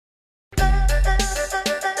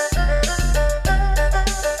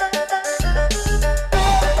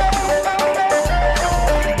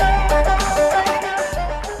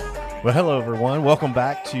Well, hello, everyone. Welcome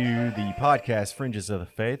back to the podcast Fringes of the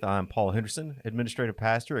Faith. I'm Paul Henderson, administrative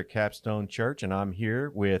pastor at Capstone Church, and I'm here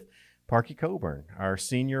with Parky Coburn, our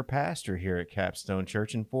senior pastor here at Capstone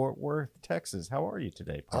Church in Fort Worth, Texas. How are you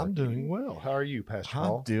today, Parky? I'm doing well. How are you, Pastor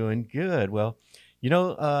Paul? I'm doing good. Well,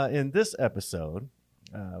 in this episode,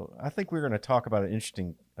 I think we're going to talk about an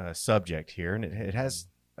interesting subject here, and it has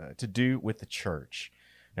to do with the church.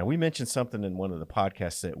 Now, we mentioned something in one of the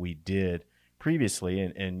podcasts that we did previously,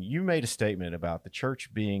 and you made a statement about the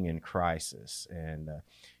church being in crisis. And,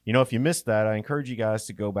 if you missed that, I encourage you guys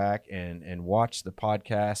to go back and watch the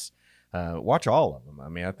podcasts, watch all of them. I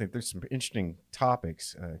mean, I think there's some interesting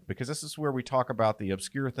topics because this is where we talk about the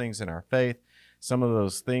obscure things in our faith, some of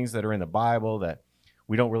those things that are in the Bible that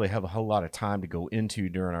we don't really have a whole lot of time to go into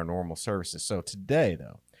during our normal services. So today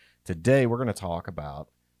we're going to talk about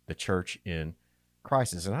the church in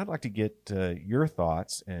crisis, and I'd like to get your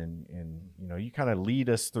thoughts, and you kind of lead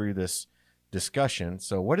us through this discussion.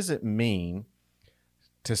 So what does it mean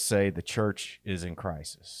to say the church is in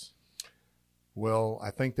crisis? Well,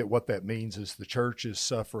 I think that what that means is the church is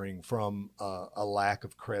suffering from a lack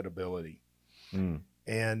of credibility.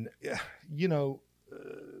 And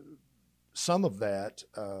some of that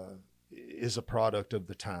is a product of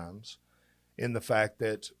the times, in the fact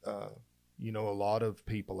that a lot of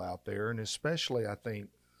people out there, and especially I think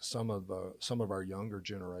some of our younger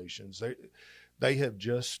generations, they have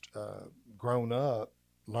just grown up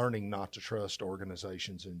learning not to trust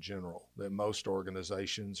organizations in general. That most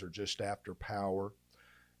organizations are just after power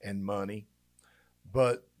and money,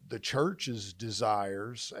 but the church's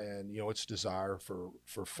desires, and its desire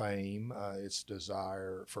for fame, its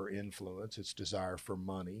desire for influence, its desire for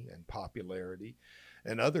money and popularity,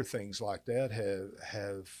 and other things like that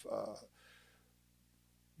have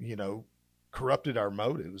corrupted our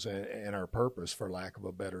motives and our purpose, for lack of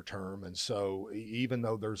a better term. And so even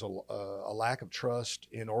though there's a lack of trust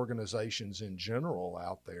in organizations in general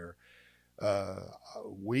out there,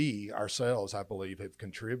 we ourselves, I believe, have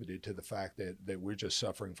contributed to the fact that we're just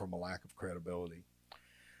suffering from a lack of credibility.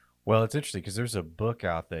 Well, it's interesting because there's a book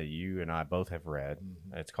out that you and I both have read.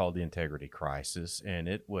 Mm-hmm. It's called The Integrity Crisis, and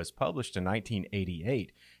it was published in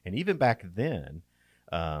 1988. And even back then,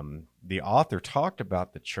 the author talked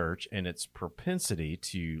about the church and its propensity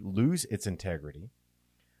to lose its integrity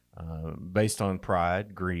based on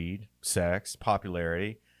pride, greed, sex,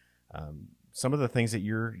 popularity. Some of the things that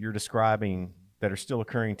you're describing that are still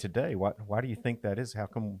occurring today. Why do you think that is? How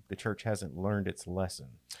come the church hasn't learned its lesson?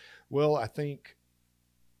 Well, I think,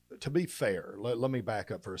 to be fair, let me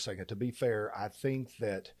back up for a second. To be fair, I think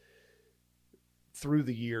that through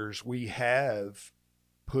the years we have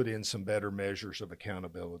put in some better measures of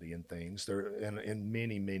accountability and things there in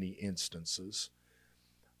many, many instances.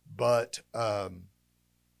 But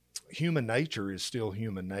human nature is still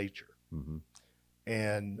human nature. Mm-hmm.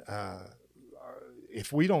 And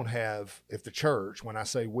if the church, when I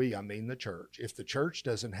say we, I mean the church, if the church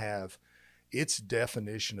doesn't have its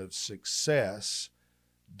definition of success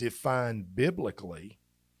defined biblically,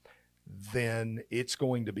 then it's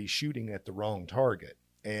going to be shooting at the wrong target.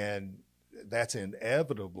 And that's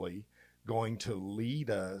inevitably going to lead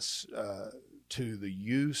us to the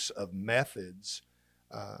use of methods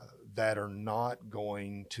that are not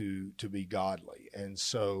going to be godly. And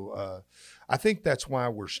so I think that's why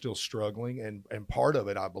we're still struggling. And part of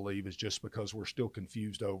it, I believe, is just because we're still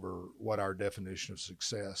confused over what our definition of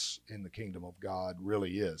success in the kingdom of God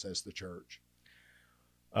really is as the church.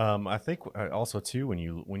 I think also, too, when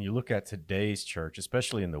you look at today's church,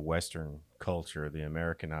 especially in the Western culture, the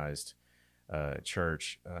Americanized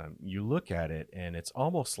church, you look at it and it's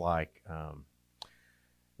almost like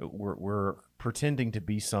we're pretending to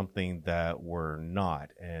be something that we're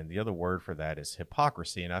not. And the other word for that is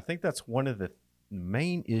hypocrisy. And I think that's one of the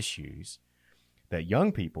main issues that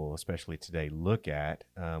young people, especially today, look at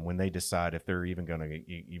when they decide if they're even going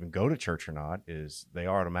to even go to church or not, is they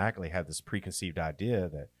automatically have this preconceived idea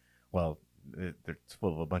that, well, they're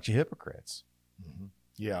full of a bunch of hypocrites. Mm-hmm.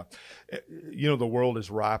 Yeah. The world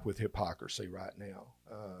is ripe with hypocrisy right now.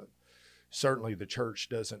 Certainly the church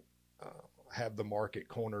doesn't have the market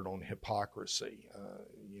cornered on hypocrisy.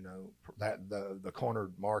 That the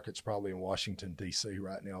cornered market's probably in Washington, D.C.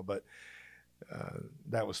 right now, but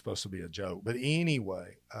that was supposed to be a joke. But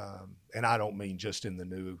anyway, and I don't mean just in the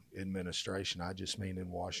new administration, I just mean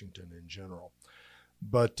in Washington in general.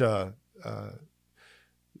 But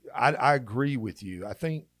I agree with you. I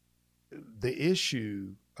think the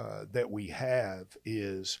issue that we have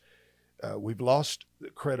is we've lost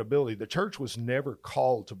credibility. The church was never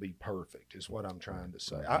called to be perfect, is what I'm trying to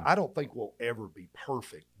say. I don't think we'll ever be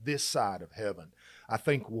perfect this side of heaven. I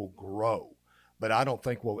think we'll grow. but I don't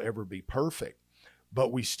think we'll ever be perfect.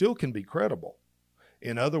 But we still can be credible.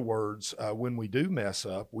 In other words, when we do mess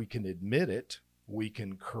up, we can admit it, we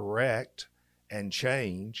can correct and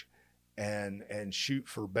change and shoot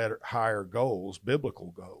for better, higher goals,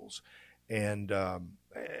 biblical goals. And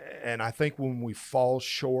I think when we fall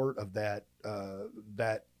short of that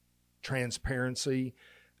transparency,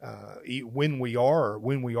 when we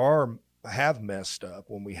have messed up,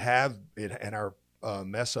 when we have it, and our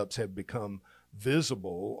mess ups have become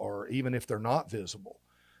visible, or even if they're not visible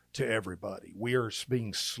to everybody, we are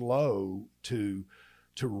being slow to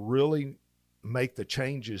really make the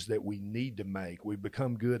changes that we need to make. We've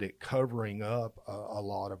become good at covering up a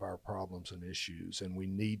lot of our problems and issues, and we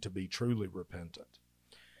need to be truly repentant.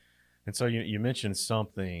 And so you mentioned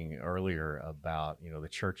something earlier about, the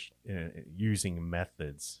church using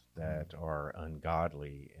methods that are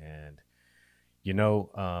ungodly. And,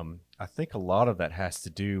 I think a lot of that has to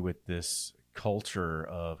do with this culture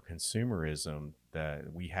of consumerism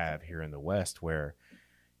that we have here in the West, where,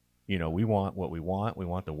 we want what we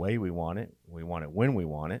want the way we want it when we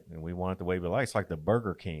want it, and we want it the way we like. It's like the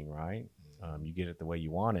Burger King, right? You get it the way you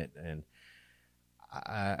want it. And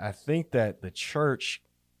I think that the church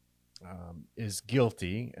is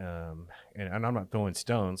guilty, and I'm not throwing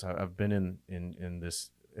stones. I've been in this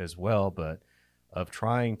as well, but of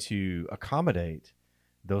trying to accommodate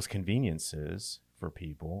those conveniences for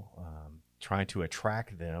people, trying to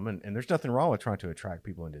attract them. And there's nothing wrong with trying to attract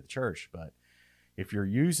people into the church, but if you're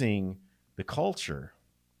using the culture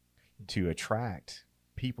to attract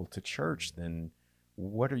people to church, then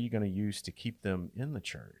what are you going to use to keep them in the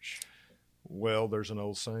church? Well, there's an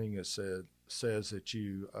old saying that says that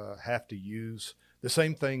you have to use the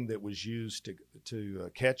same thing that was used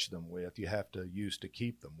to catch them with, you have to use to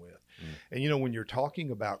keep them with. And, when you're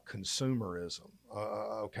talking about consumerism,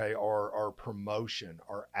 or promotion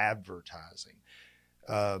or advertising,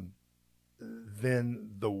 then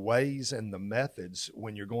the ways and the methods,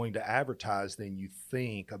 when you're going to advertise, then you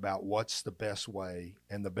think about what's the best way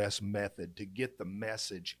and the best method to get the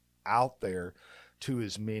message out there to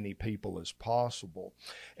as many people as possible.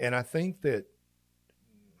 And I think that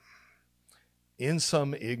in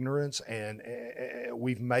some ignorance, and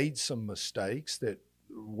we've made some mistakes that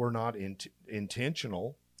were not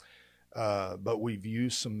intentional, but we've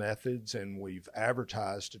used some methods and we've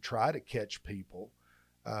advertised to try to catch people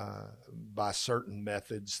by certain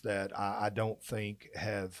methods that I don't think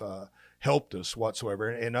have helped us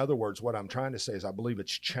whatsoever. In other words, what I'm trying to say is I believe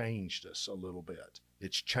it's changed us a little bit.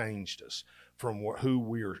 It's changed us from who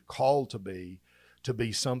we're called to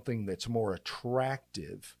be something that's more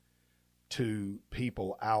attractive to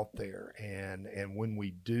people out there. And when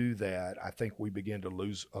we do that, I think we begin to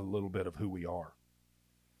lose a little bit of who we are.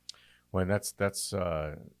 Well, that's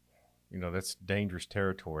dangerous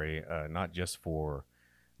territory, not just for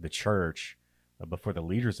the church, but for the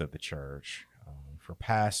leaders of the church, for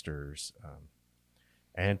pastors,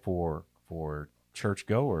 and for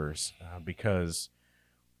churchgoers, because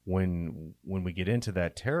when we get into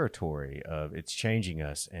that territory of it's changing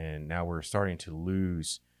us, and now we're starting to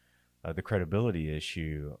lose the credibility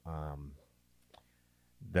issue,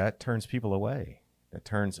 that turns people away. That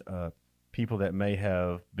turns people that may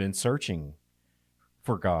have been searching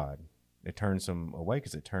for God. It turns them away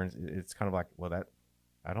because it's kind of like, well,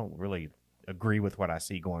 I don't really agree with what I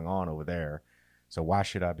see going on over there, so why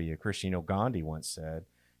should I be a Christian? Gandhi once said,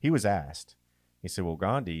 he was asked, he said, well,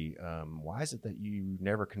 Gandhi, why is it that you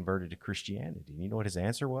never converted to Christianity? And you know what his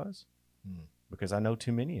answer was? Because I know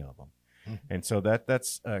too many of them. And so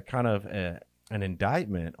that's kind of an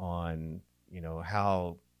indictment on,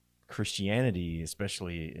 how Christianity,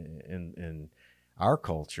 especially in our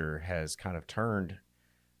culture, has kind of turned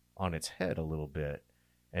on its head a little bit.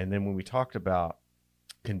 And then when we talked about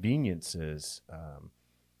conveniences,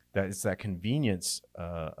 that it's that convenience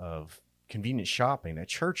of convenient shopping, that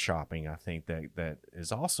church shopping, I think that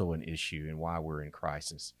is also an issue and why we're in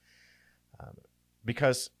crisis.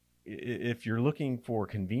 Because if you're looking for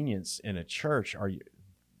convenience in a church,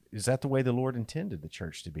 is that the way the Lord intended the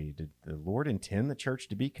church to be? Did the Lord intend the church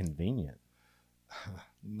to be convenient?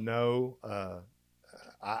 No,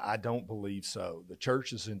 I don't believe so. The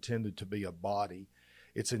church is intended to be a body.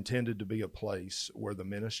 It's intended to be a place where the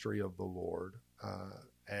ministry of the Lord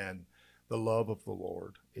and the love of the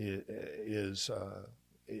Lord is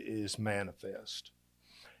manifest.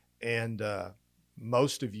 And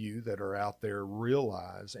most of you that are out there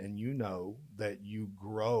realize, and that you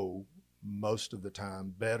grow most of the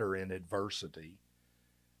time better in adversity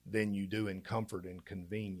than you do in comfort and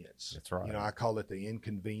convenience. That's right. I call it the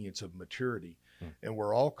inconvenience of maturity. And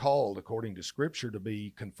we're all called, according to Scripture, to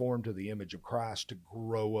be conformed to the image of Christ, to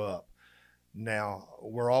grow up Now,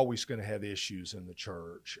 we're always going to have issues in the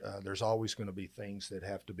church. There's always going to be things that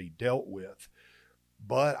have to be dealt with.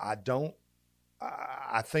 But I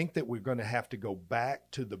think that we're going to have to go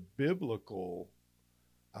back to the biblical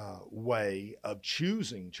way of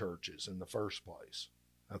choosing churches in the first place.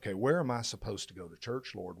 Okay, where am I supposed to go to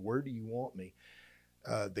church, Lord? Where do you want me?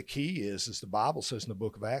 The key is, as the Bible says in the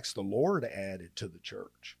book of Acts, the Lord added to the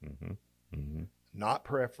church. Mm-hmm. Mm-hmm. Not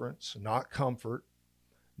preference, not comfort,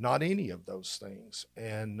 not any of those things.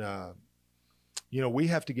 And, we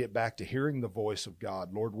have to get back to hearing the voice of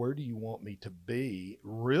God. Lord, where do you want me to be?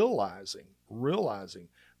 Realizing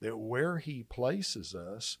that where he places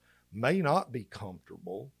us may not be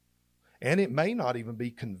comfortable, and it may not even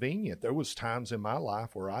be convenient. There was times in my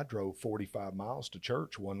life where I drove 45 miles to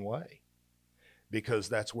church one way because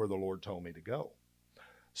that's where the Lord told me to go.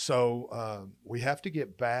 So we have to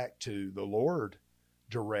get back to the Lord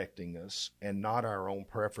directing us and not our own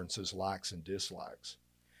preferences, likes, and dislikes.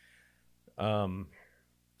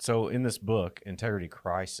 So in this book, Integrity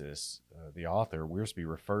Crisis, the author, Wiersbe,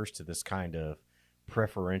 refers to this kind of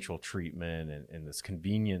preferential treatment and this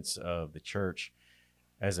convenience of the church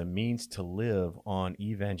as a means to live on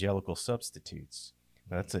evangelical substitutes.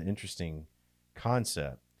 That's an interesting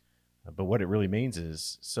concept. But what it really means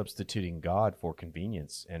is substituting God for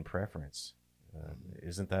convenience and preference.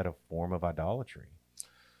 Isn't that a form of idolatry?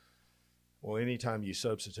 Well, anytime you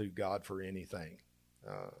substitute God for anything,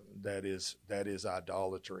 that is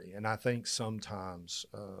idolatry. And I think sometimes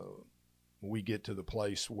we get to the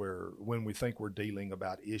place where when we think we're dealing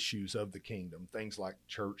about issues of the kingdom, things like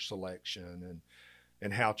church selection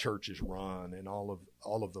and how churches run and all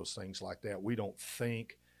of those things like that, we don't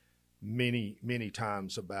think many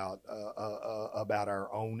times about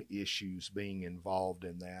our own issues being involved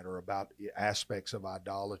in that, or about aspects of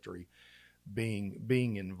idolatry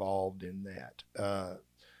being involved in that.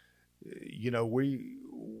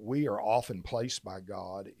 We are often placed by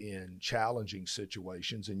God in challenging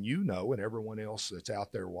situations, and and everyone else that's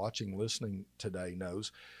out there watching, listening today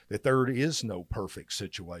knows that there is no perfect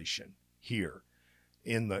situation here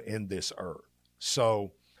in this earth.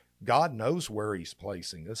 So God knows where he's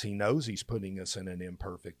placing us. He knows he's putting us in an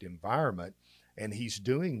imperfect environment, and he's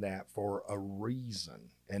doing that for a reason.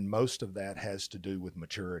 And most of that has to do with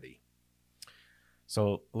maturity.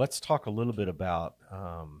 So let's talk a little bit about,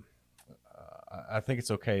 I think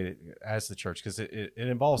it's okay as the church, because it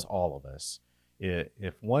involves all of us.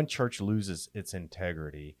 If one church loses its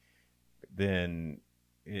integrity, then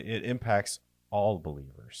it impacts all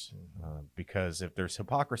believers. Because if there's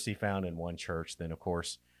hypocrisy found in one church, then of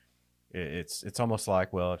course it's almost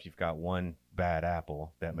like, well, if you've got one bad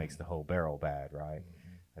apple, that makes the whole barrel bad, right?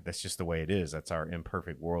 That's just the way it is. That's our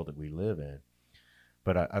imperfect world that we live in.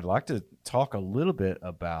 But I'd like to talk a little bit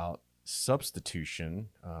about substitution,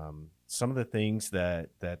 some of the things that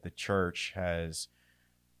the church has,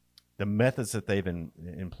 the methods that they've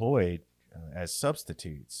employed as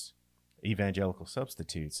substitutes, evangelical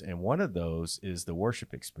substitutes. And one of those is the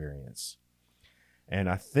worship experience. And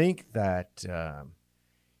I think that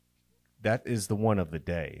that is the one of the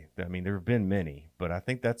day. I mean, there have been many, but I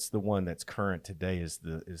think that's the one that's current today, is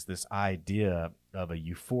this idea of a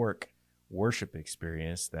euphoric worship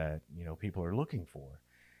experience that, people are looking for.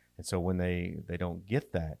 And so when they don't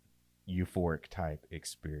get that euphoric type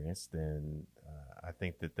experience, then I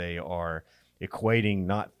think that they are equating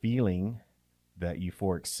not feeling that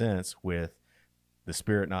euphoric sense with the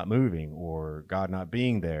Spirit not moving, or God not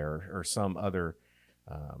being there, or some other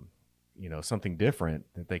something different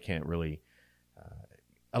that they can't really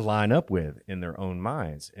align up with in their own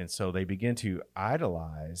minds. And so they begin to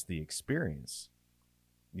idolize the experience.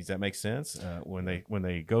 Does that make sense? When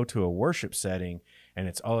they go to a worship setting and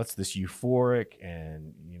it's this euphoric,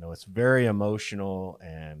 and it's very emotional,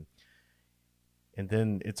 and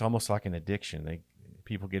then it's almost like an addiction.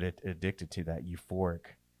 People get addicted to that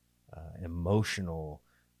euphoric, emotional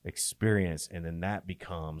experience, and then that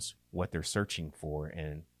becomes what they're searching for,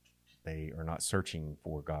 and they are not searching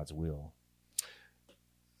for God's will.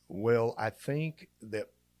 Well, I think that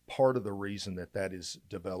part of the reason that is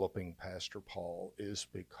developing, Pastor Paul, is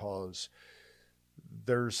because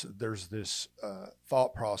there's this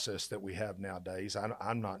thought process that we have nowadays.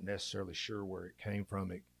 I'm not necessarily sure where it came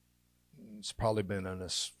from. It's probably been in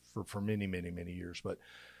us for many, many, many years. But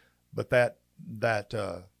that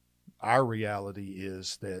our reality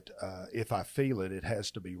is that if I feel it, it has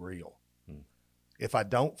to be real. If I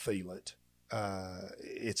don't feel it,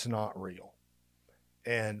 it's not real.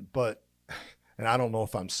 And I don't know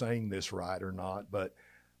if I'm saying this right or not, but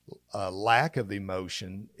lack of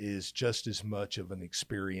emotion is just as much of an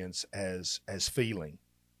experience as feeling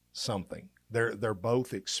something. They're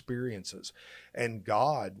both experiences, and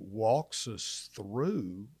God walks us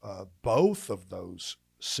through both of those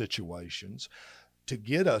situations to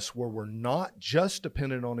get us where we're not just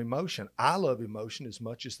dependent on emotion. I love emotion as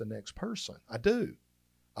much as the next person. I do.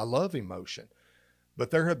 I love emotion.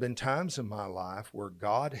 But there have been times in my life where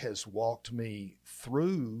God has walked me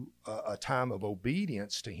through a time of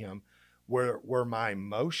obedience to him where my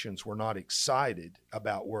emotions were not excited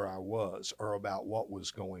about where I was or about what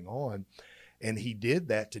was going on. And he did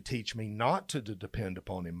that to teach me not to depend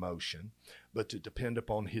upon emotion, but to depend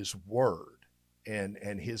upon his word and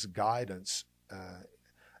his guidance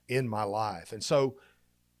in my life. And so,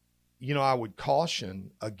 I would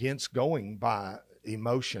caution against going by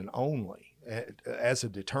emotion only as a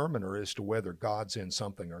determiner as to whether God's in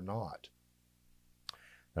something or not.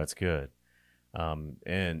 That's good.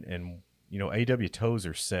 A.W.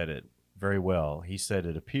 Tozer said it very well. He said,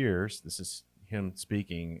 it appears, this is him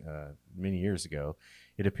speaking many years ago,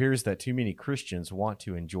 it appears that too many Christians want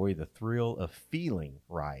to enjoy the thrill of feeling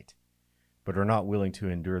right, but are not willing to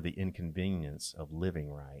endure the inconvenience of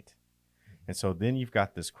living right. And so then you've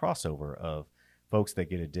got this crossover of folks that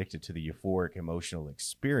get addicted to the euphoric emotional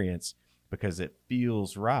experience because it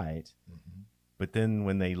feels right. Mm-hmm. But then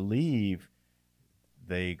when they leave,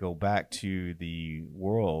 they go back to the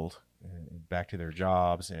world, back to their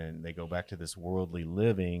jobs, and they go back to this worldly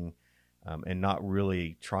living, and not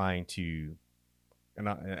really trying to. And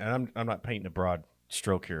I'm not painting a broad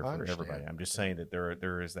stroke here for everybody. I'm just saying that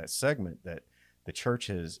there is that segment that the church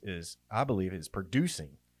is I believe is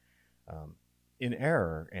producing in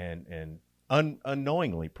error and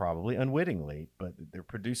unknowingly, probably unwittingly, but they're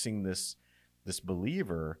producing this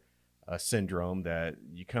believer syndrome that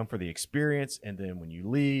you come for the experience, and then when you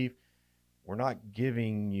leave, we're not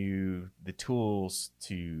giving you the tools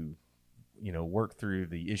to work through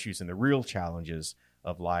the issues and the real challenges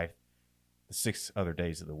of life the 6 other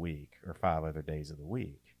days of the week or 5 other days of the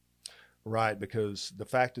week. Right, because the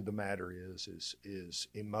fact of the matter is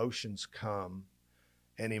emotions come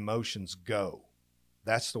and emotions go.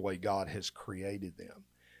 That's the way God has created them.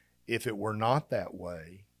 If it were not that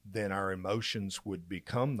way, then our emotions would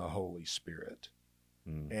become the Holy Spirit,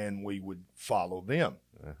 and we would follow them.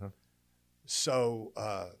 Uh-huh. So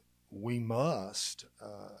we must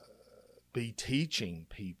be teaching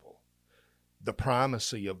people the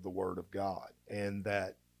primacy of the Word of God, and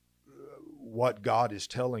that what God is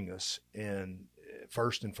telling us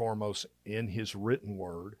first and foremost in his written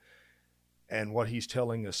word, and what he's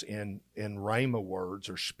telling us in rhema words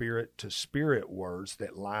or spirit to spirit words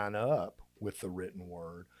that line up with the written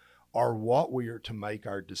word, are what we are to make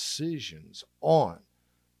our decisions on,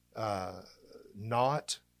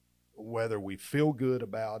 not whether we feel good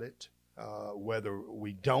about it, whether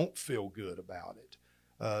we don't feel good about it.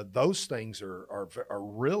 Those things are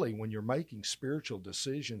really, when you're making spiritual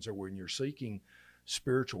decisions or when you're seeking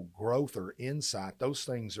spiritual growth or insight, those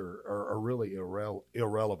things are really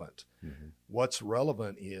irrelevant. Mm-hmm. What's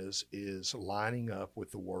relevant is lining up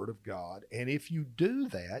with the Word of God. And if you do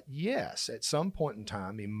that, yes, at some point in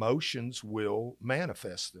time, emotions will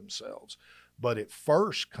manifest themselves. But it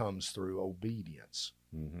first comes through obedience.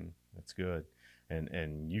 Mm-hmm. That's good.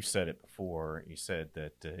 And you've said it before. You said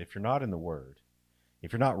that if you're not in the Word,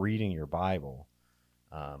 if you're not reading your Bible,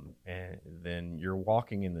 and then you're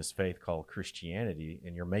walking in this faith called Christianity,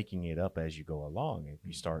 and you're making it up as you go along. If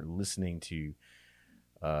you start listening to,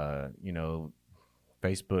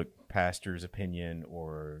 Facebook pastors' opinion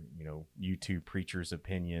or, YouTube preachers'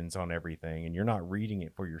 opinions on everything, and you're not reading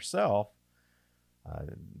it for yourself,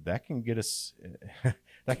 that can get us,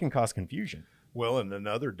 that can cause confusion. Well, and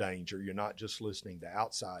another danger, you're not just listening to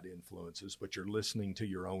outside influences, but you're listening to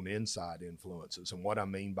your own inside influences. And what I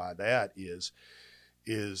mean by that is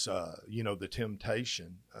the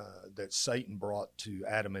temptation that Satan brought to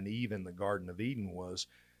Adam and Eve in the Garden of Eden was,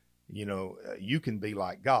 you can be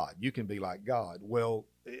like God. You can be like God. Well,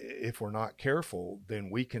 if we're not careful, then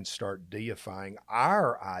we can start deifying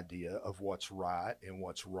our idea of what's right and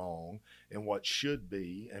what's wrong and what should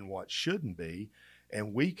be and what shouldn't be.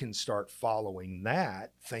 And we can start following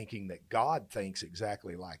that, thinking that God thinks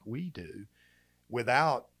exactly like we do,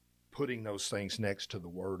 without putting those things next to the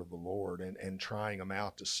word of the Lord and trying them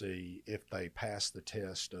out to see if they pass the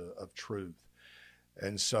test of truth.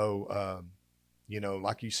 And so,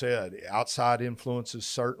 like you said, outside influences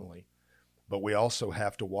certainly, but we also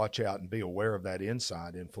have to watch out and be aware of that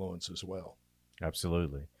inside influence as well.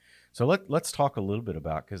 Absolutely. So let's talk a little bit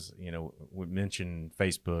about, because, we mentioned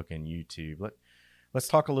Facebook and YouTube. Let's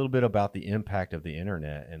talk a little bit about the impact of the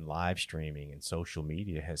internet and live streaming and social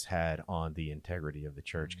media has had on the integrity of the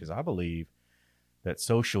church, because I believe that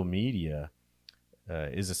social media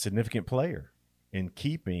is a significant player in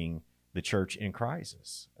keeping the church in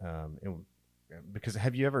crisis. Because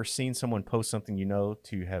have you ever seen someone post something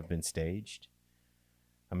to have been staged?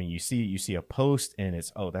 I mean, you see a post and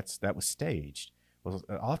it's, that was staged. Well,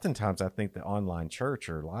 oftentimes I think the online church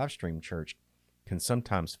or live stream church can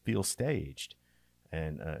sometimes feel staged.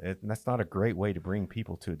 And that's not a great way to bring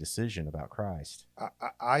people to a decision about Christ.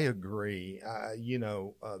 I agree.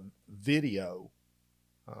 Video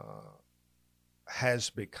has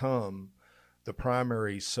become the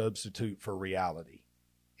primary substitute for reality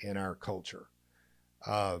in our culture.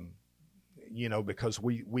 Because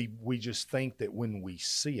we just think that when we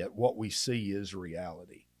see it, what we see is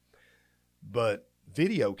reality. But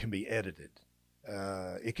video can be edited.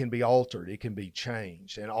 It can be altered. It can be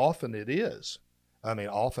changed. And often it is. I mean,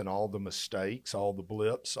 often all the mistakes, all the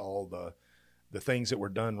blips, all the things that were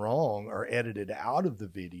done wrong are edited out of the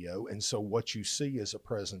video. And so what you see is a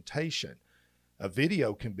presentation. A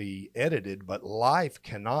video can be edited, but life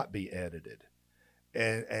cannot be edited.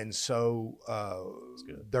 And so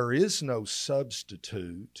there is no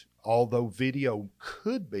substitute, although video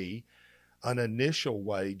could be an initial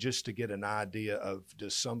way just to get an idea of,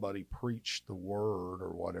 does somebody preach the word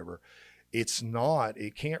or whatever. It's not,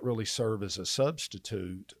 it can't really serve as a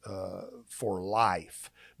substitute for life,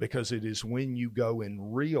 because it is when you go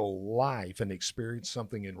in real life and experience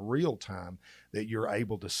something in real time that you're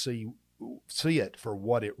able to see it for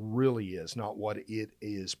what it really is, not what it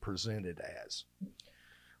is presented as.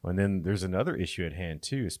 And then there's another issue at hand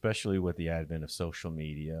too, especially with the advent of social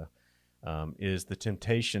media, is the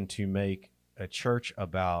temptation to make a church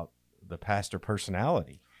about the pastor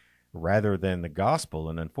personality rather than the gospel.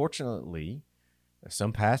 And unfortunately,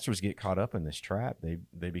 some pastors get caught up in this trap.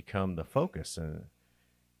 They become the focus,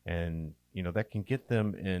 and that can get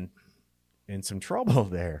them in some trouble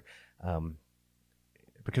there,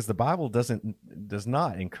 because the Bible does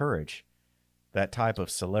not encourage that type of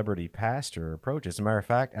celebrity pastor approach. As a matter of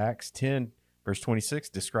fact, Acts 10 verse 26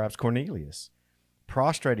 describes Cornelius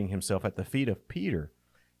prostrating himself at the feet of Peter.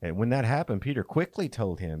 And when that happened, Peter quickly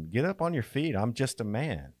told him, "Get up on your feet. I'm just a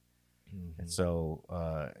man." Mm-hmm. And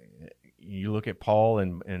so you look at Paul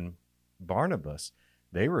and Barnabas,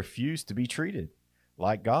 they refused to be treated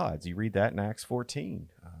like gods. You read that in Acts 14.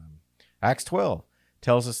 Acts 12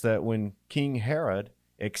 tells us that when King Herod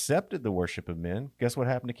accepted the worship of men, guess what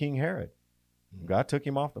happened to King Herod? God took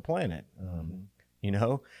him off the planet.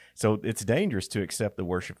 So it's dangerous to accept the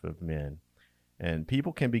worship of men. And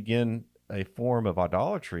people can begin a form of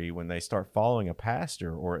idolatry when they start following a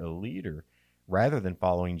pastor or a leader rather than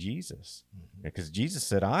following Jesus. Because Jesus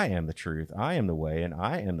said, "I am the truth, I am the way, and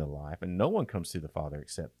I am the life, and no one comes to the Father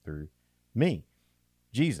except through me,"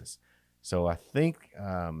 Jesus. So I think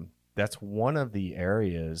that's one of the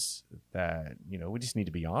areas that, we just need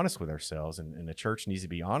to be honest with ourselves, and the church needs to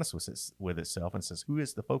be honest with itself and says, who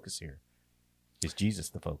is the focus here? Is Jesus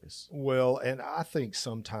the focus? Well, and I think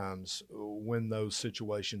sometimes when those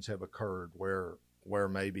situations have occurred where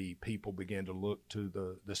maybe people begin to look to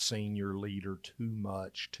the senior leader too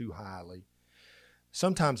much, too highly,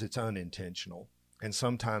 sometimes it's unintentional, and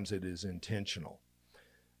sometimes it is intentional.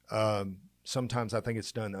 Sometimes I think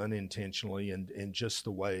it's done unintentionally, and just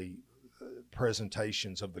the way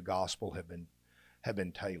presentations of the gospel have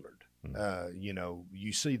been tailored.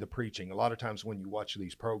 You see the preaching. A lot of times when you watch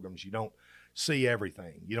these programs, you don't see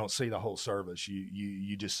everything. You don't see the whole service.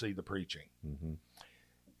 You just see the preaching. Mm-hmm.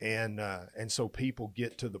 And so people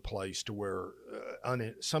get to the place to where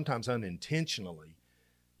sometimes unintentionally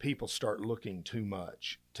people start looking too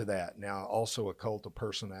much to that. Now, also a cult of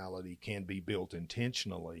personality can be built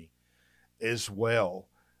intentionally as well.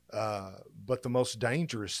 But the most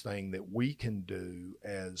dangerous thing that we can do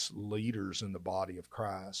as leaders in the body of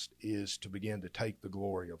Christ is to begin to take the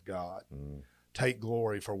glory of God, take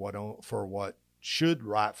glory for what should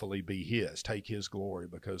rightfully be His, take His glory,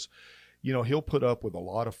 because, He'll put up with a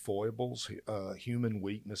lot of foibles, human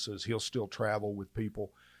weaknesses. He'll still travel with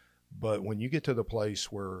people. But when you get to the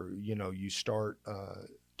place where, you start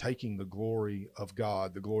taking the glory of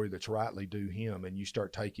God, the glory that's rightly due Him, and you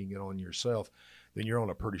start taking it on yourself, then you're on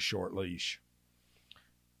a pretty short leash.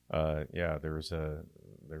 There was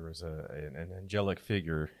an angelic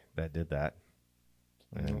figure that did that,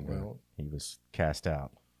 and he was cast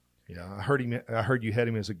out. Yeah, I heard you had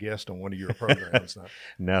him as a guest on one of your programs.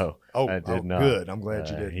 No, I did not. Good. I'm glad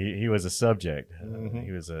you did. He was a subject.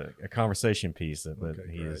 He was a conversation piece, but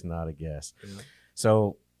he is not a guest. Yeah.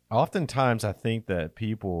 So oftentimes I think that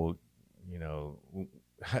people,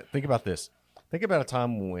 think about this. Think about a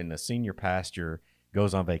time when a senior pastor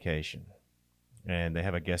goes on vacation. and they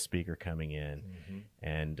have a guest speaker coming in.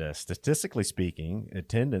 And statistically speaking,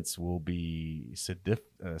 attendance will be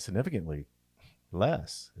significantly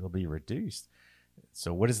less. It'll be reduced.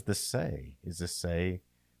 So what does this say? Does this say,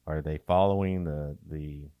 are they following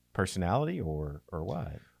the personality or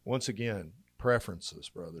what? Once again, preferences,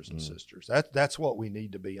 brothers and sisters. That's what we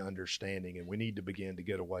need to be understanding, and we need to begin to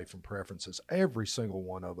get away from preferences. Every single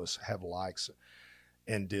one of us have likes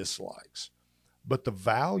and dislikes. But the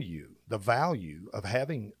value of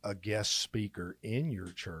having a guest speaker in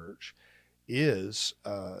your church is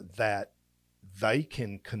that they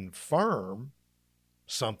can confirm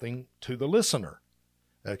something to the listener.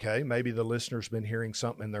 Okay, maybe the listener's been hearing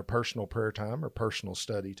something in their personal prayer time or personal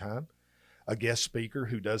study time. A guest speaker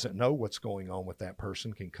who doesn't know what's going on with that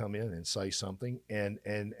person can come in and say something and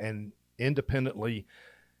independently,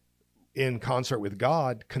 in concert with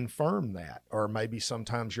God, confirm that. Or maybe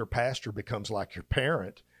sometimes your pastor becomes like your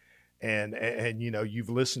parent, and you know, you've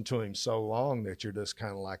listened to him so long that you're just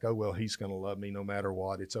kind of like, oh, well, he's going to love me no matter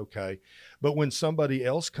what. It's okay. But when somebody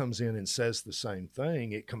else comes in and says the same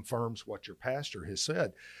thing, it confirms what your pastor has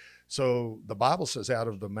said. So the Bible says, out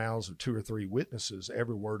of the mouths of 2 or 3 witnesses,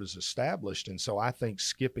 every word is established. And so I think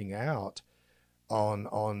skipping out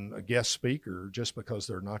on a guest speaker just because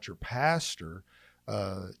they're not your pastor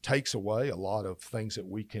takes away a lot of things that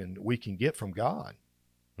we can get from God.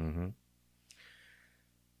 Mm-hmm.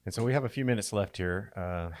 And so we have a few minutes left here.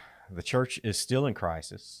 The church is still in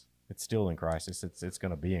crisis. It's still in crisis. It's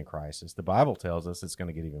going to be in crisis. The Bible tells us it's going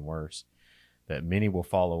to get even worse, that many will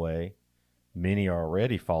fall away. Many are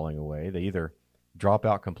already falling away. They either drop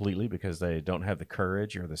out completely because they don't have the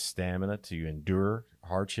courage or the stamina to endure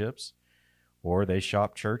hardships, or they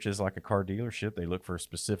shop churches like a car dealership. They look for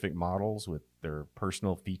specific models with their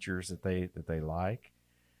personal features that they like.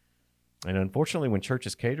 And unfortunately, when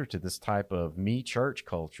churches cater to this type of me church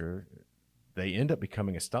culture, they end up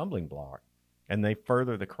becoming a stumbling block, and they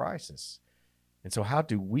further the crisis. And so how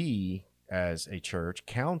do we as a church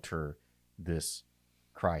counter this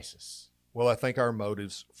crisis? Well, I think our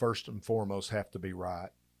motives, first and foremost, have to be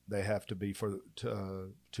right. They have to be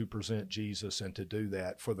to present Jesus, and to do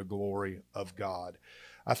that for the glory of God.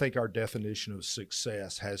 I think our definition of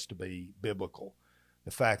success has to be biblical.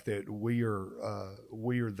 The fact that we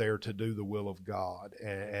are there to do the will of God,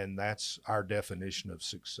 and that's our definition of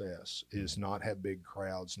success, is not have big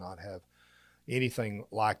crowds, not have anything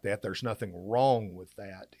like that. There's nothing wrong with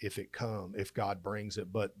that if God brings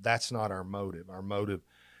it, but that's not our motive. Our motive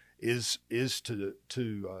is to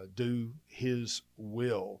do His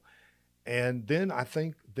will. And then I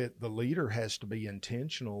think that the leader has to be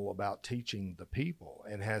intentional about teaching the people,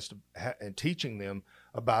 and and teaching them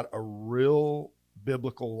about a real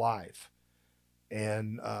biblical life,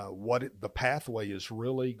 and what the pathway is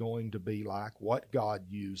really going to be like, what God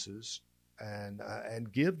uses,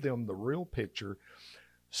 and give them the real picture,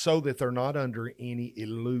 so that they're not under any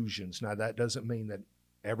illusions. Now, that doesn't mean that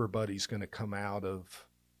everybody's going to come out of,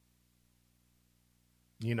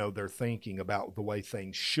 their thinking about the way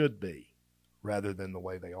things should be rather than the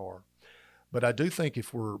way they are. But I do think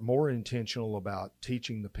if we're more intentional about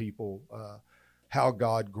teaching the people how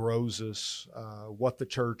God grows us, what the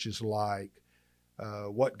church is like,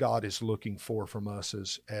 what God is looking for from us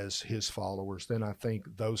as His followers, then I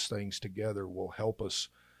think those things together will help us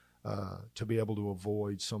to be able to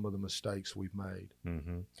avoid some of the mistakes we've made.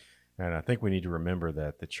 Mm-hmm. And I think we need to remember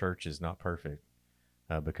that the church is not perfect,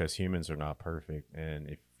 because humans are not perfect. And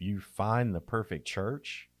if you find the perfect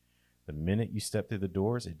church, the minute you step through the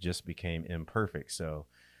doors, it just became imperfect. So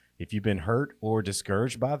if you've been hurt or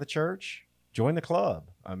discouraged by the church, join the club.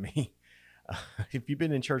 I mean, if you've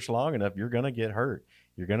been in church long enough, you're going to get hurt.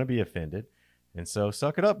 You're going to be offended. And so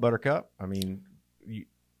suck it up, Buttercup. I mean, you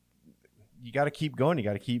got to keep going. You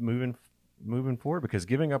got to keep moving forward, because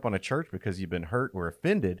giving up on a church because you've been hurt or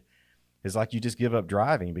offended is like you just give up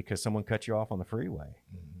driving because someone cut you off on the freeway.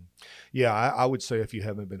 Mm-hmm. Yeah, I would say if you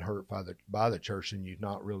haven't been hurt by the church, then you've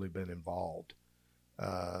not really been involved.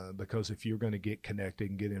 Because if you're going to get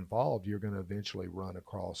connected and get involved, you're going to eventually run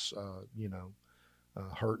across,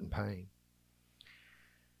 hurt and pain.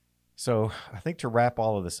 So I think to wrap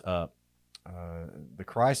all of this up, the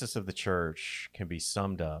crisis of the church can be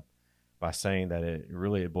summed up by saying that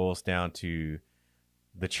it boils down to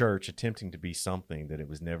the church attempting to be something that it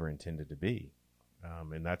was never intended to be.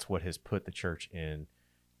 And that's what has put the church in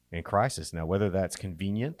crisis. Now, whether that's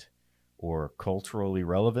convenient or culturally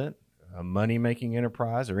relevant, a money-making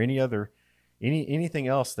enterprise, or anything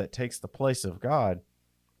else that takes the place of God,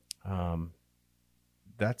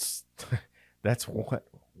 that's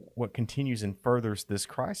what continues and furthers this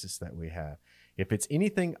crisis that we have. If it's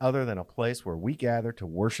anything other than a place where we gather to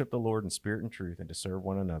worship the Lord in spirit and truth and to serve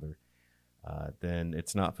one another, then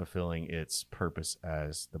it's not fulfilling its purpose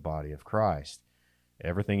as the body of Christ.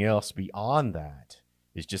 Everything else beyond that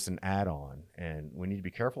is just an add-on, and we need to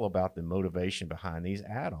be careful about the motivation behind these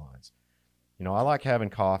add-ons. You know, I like having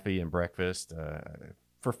coffee and breakfast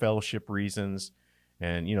for fellowship reasons,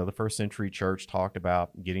 and, you know, the first century church talked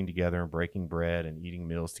about getting together and breaking bread and eating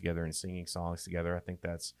meals together and singing songs together. I think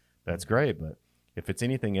that's great, but if it's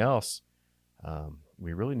anything else,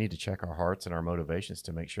 we really need to check our hearts and our motivations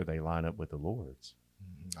to make sure they line up with the Lord's.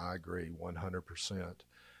 I agree 100%.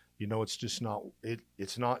 You know, it's just not,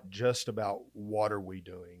 it's not just about what are we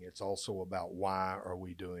doing. It's also about why are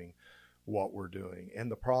we doing what we're doing.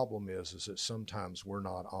 And the problem is that sometimes we're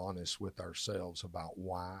not honest with ourselves about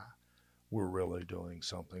why we're really doing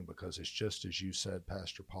something, because it's just as you said,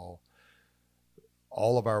 Pastor Paul,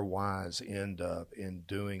 all of our whys end up in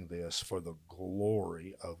doing this for the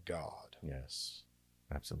glory of God. Yes,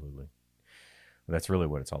 absolutely. That's really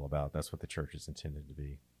what it's all about. That's what the church is intended to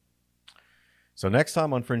be. So next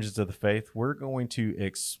time on Fringes of the Faith, we're going to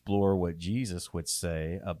explore what Jesus would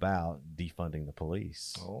say about defunding the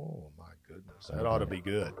police. Oh, my goodness. That ought to be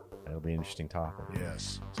good. That'll be an interesting topic.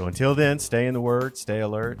 Yes. So until then, stay in the Word, stay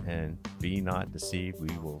alert, and be not deceived.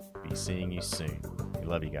 We will be seeing you soon. We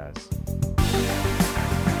love you guys.